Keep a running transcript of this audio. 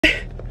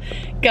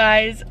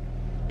Guys,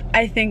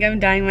 I think I'm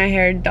dyeing my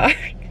hair dark.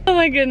 Oh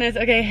my goodness.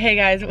 Okay, hey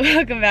guys,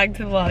 welcome back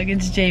to the vlog.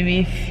 It's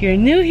Jamie. If you're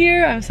new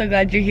here, I'm so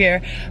glad you're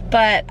here.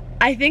 But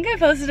I think I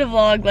posted a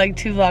vlog like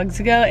 2 vlogs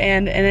ago,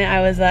 and in it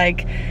I was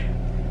like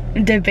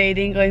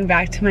debating going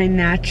back to my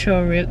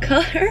natural root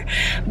color,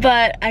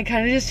 but I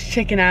kind of just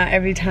chicken out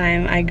every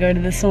time I go to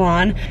the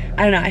salon.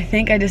 I don't know, I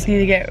think I just need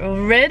to get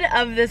rid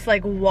of this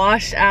like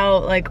washed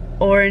out like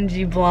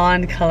orangey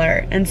blonde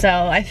color, and so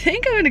I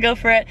think I'm gonna go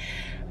for it.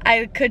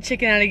 I could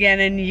chicken out again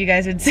and you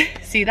guys would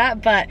see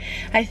that, but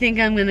I think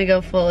I'm gonna go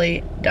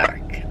fully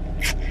dark.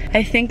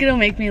 I think it'll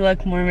make me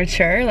look more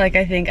mature. Like,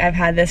 I think I've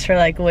had this for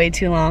like way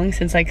too long,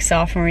 since like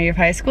sophomore year of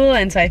high school,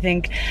 and so I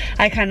think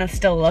I kind of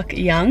still look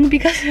young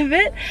because of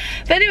it.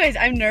 But anyways,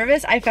 I'm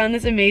nervous. I found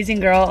this amazing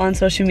girl on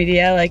social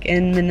media, like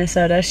in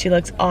Minnesota. She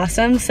looks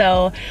awesome,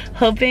 so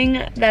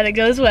hoping that it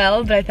goes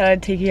well, but I thought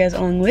I'd take you guys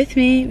along with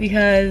me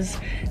because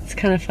it's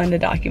kind of fun to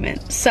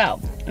document.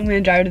 So I'm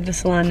gonna drive to the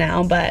salon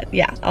now, but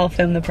yeah, I'll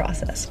film the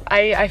process.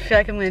 I feel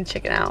like I'm gonna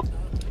chicken out.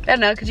 I don't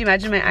know, could you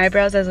imagine my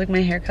eyebrows as like my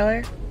hair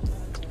color?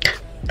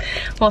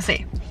 We'll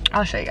see.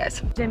 I'll show you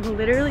guys. I'm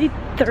literally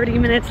 30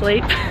 minutes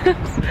late.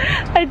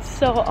 It's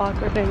so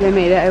awkward. I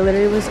made it. I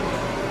literally was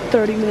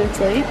 30 minutes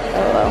late.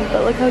 Oh well,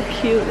 but look how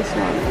cute this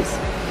one is.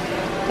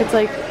 It's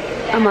like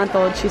a month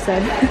old, she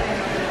said.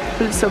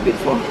 But it's so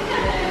beautiful.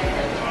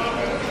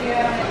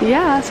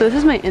 Yeah, so this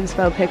is my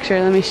inspo picture.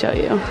 Let me show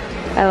you.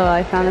 LOL,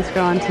 I found this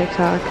girl on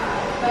TikTok.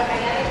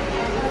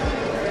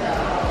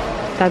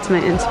 That's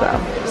my inspo.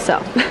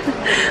 So,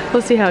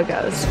 we'll see how it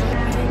goes.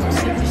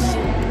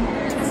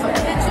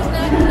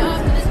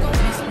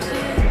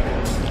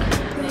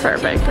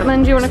 Perfect. And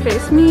then do you want to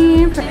face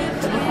me?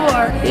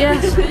 Before.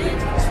 Yes. Okay.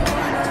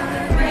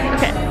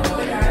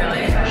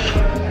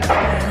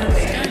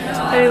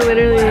 I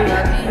literally,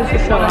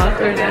 this is so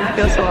awkward. I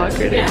feel so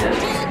awkward in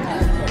this.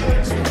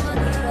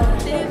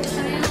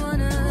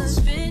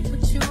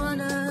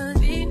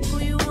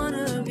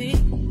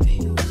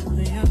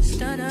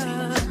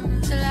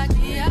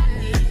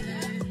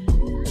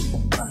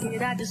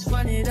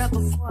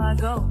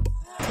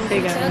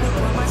 Hey guys,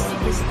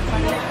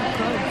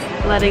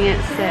 letting it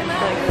sit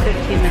for like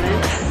 15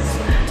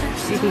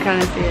 minutes. You can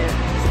kind of see it.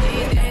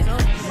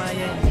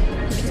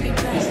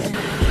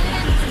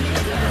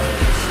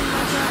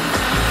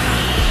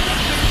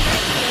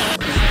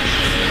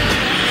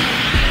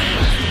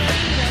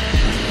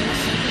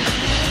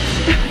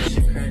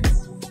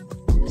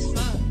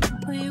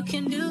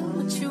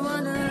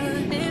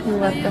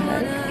 What the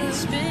heck?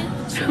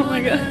 Oh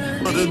my god.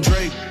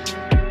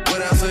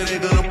 Say they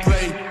gonna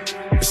play.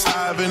 It's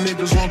live and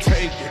niggas won't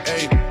take it.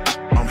 Ayy,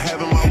 I'm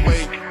having my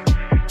way.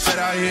 Said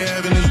out here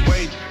having his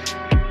way.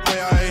 Way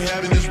out here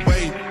having his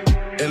way.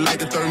 And like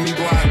the third me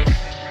go out.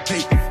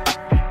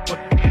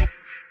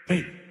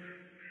 Hey,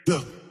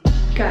 look.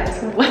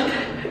 Guys, what the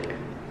heck?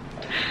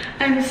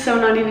 I'm so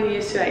not even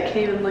used to it. I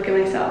can't even look at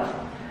myself.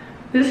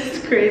 This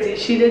is crazy.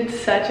 She did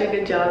such a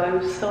good job.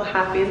 I'm so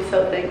happy and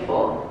so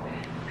thankful.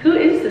 Who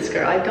is this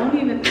girl? I don't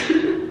even...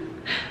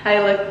 I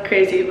look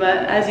crazy, but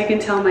as you can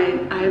tell, my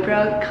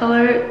eyebrow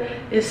color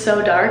is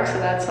so dark, so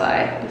that's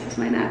why this is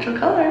my natural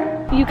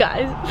color. You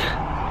guys,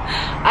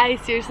 I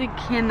seriously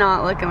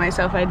cannot look at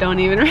myself. I don't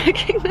even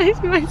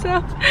recognize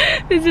myself.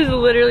 This is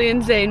literally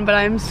insane, but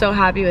I'm so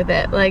happy with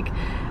it. Like,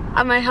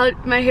 my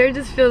hair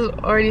just feels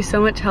already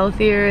so much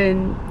healthier,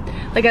 and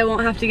like I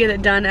won't have to get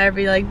it done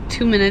every like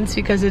 2 minutes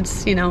because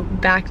it's, you know,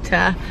 back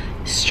to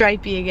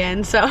stripey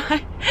again. So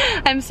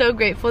I'm so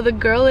grateful. The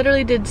girl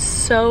literally did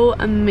so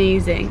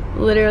amazing,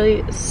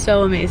 literally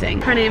so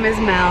amazing. Her name is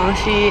Mel.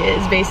 She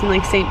is based in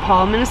like St.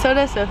 Paul,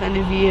 Minnesota, so if any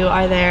of you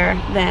are there,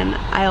 then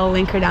I'll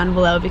link her down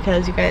below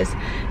because you guys,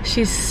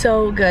 she's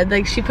so good.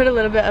 Like, she put a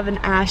little bit of an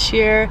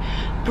ashier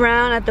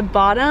brown at the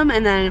bottom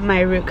and then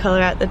my root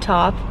color at the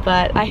top,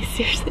 but I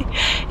seriously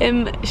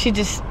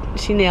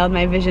she nailed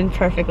my vision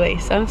perfectly,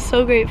 so I'm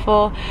so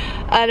grateful.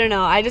 I don't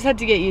know, I just had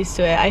to get used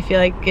to it. I feel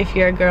like if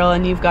you're a girl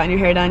and you've gotten your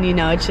hair done, you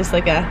know it's just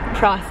like a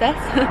process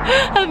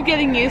of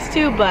getting used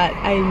to, but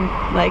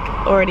I'm like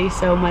already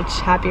so much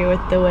happier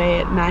with the way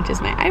it matches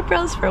my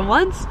eyebrows for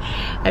once.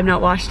 I'm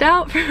not washed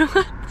out for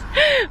once.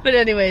 But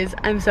anyways,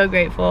 I'm so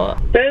grateful.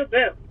 Boom,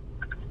 boom.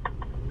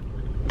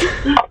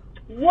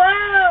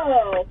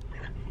 Whoa!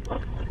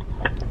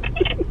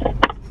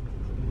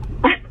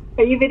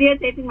 Are you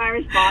videotaping my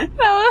response?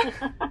 No.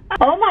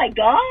 Oh my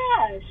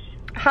gosh!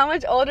 How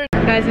much older?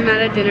 Guys, I'm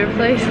at a dinner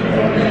place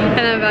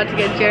and I'm about to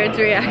get Jared's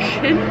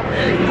reaction.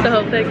 So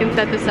hopefully I can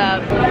set this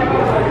up.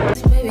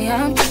 Baby,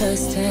 I'm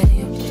trusting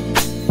you.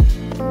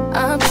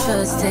 I'm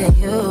trusting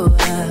you.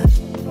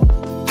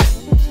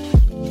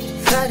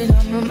 Fighting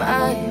on my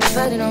mind,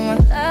 fighting on my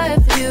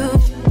life for you.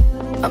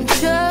 I'm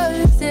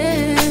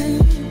trusting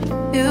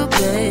you,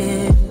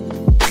 babe.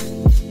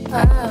 I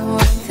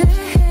want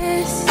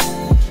this.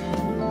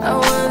 I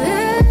want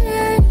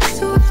it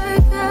to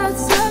work out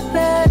so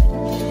bad,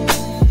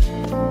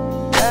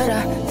 but I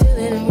feel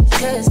it in my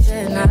chest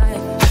and I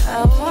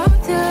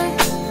want it.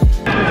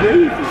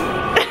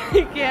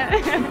 I can't.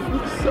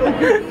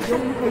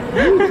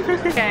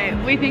 Okay,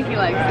 we think he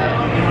likes it.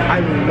 I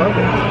love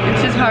it.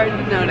 It's just hard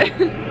to notice.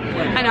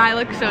 I know, I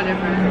look so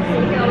different.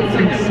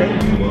 It's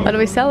insane. What are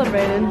we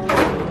celebrating?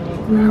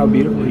 How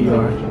beautiful you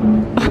are.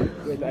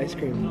 With ice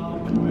cream.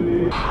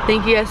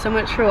 Thank you guys so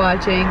much for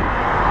watching.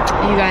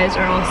 You guys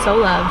are all so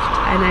loved,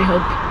 and I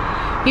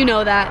hope you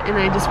know that, and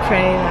I just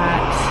pray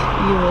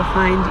that you will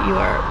find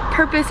your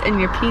purpose and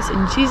your peace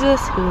in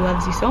Jesus, who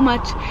loves you so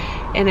much.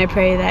 And I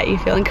pray that you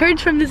feel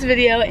encouraged from this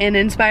video and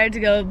inspired to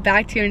go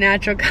back to your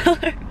natural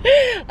color.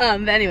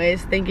 But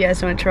anyways, thank you guys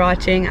so much for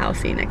watching. I'll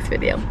see you next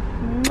video.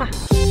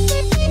 Mwah.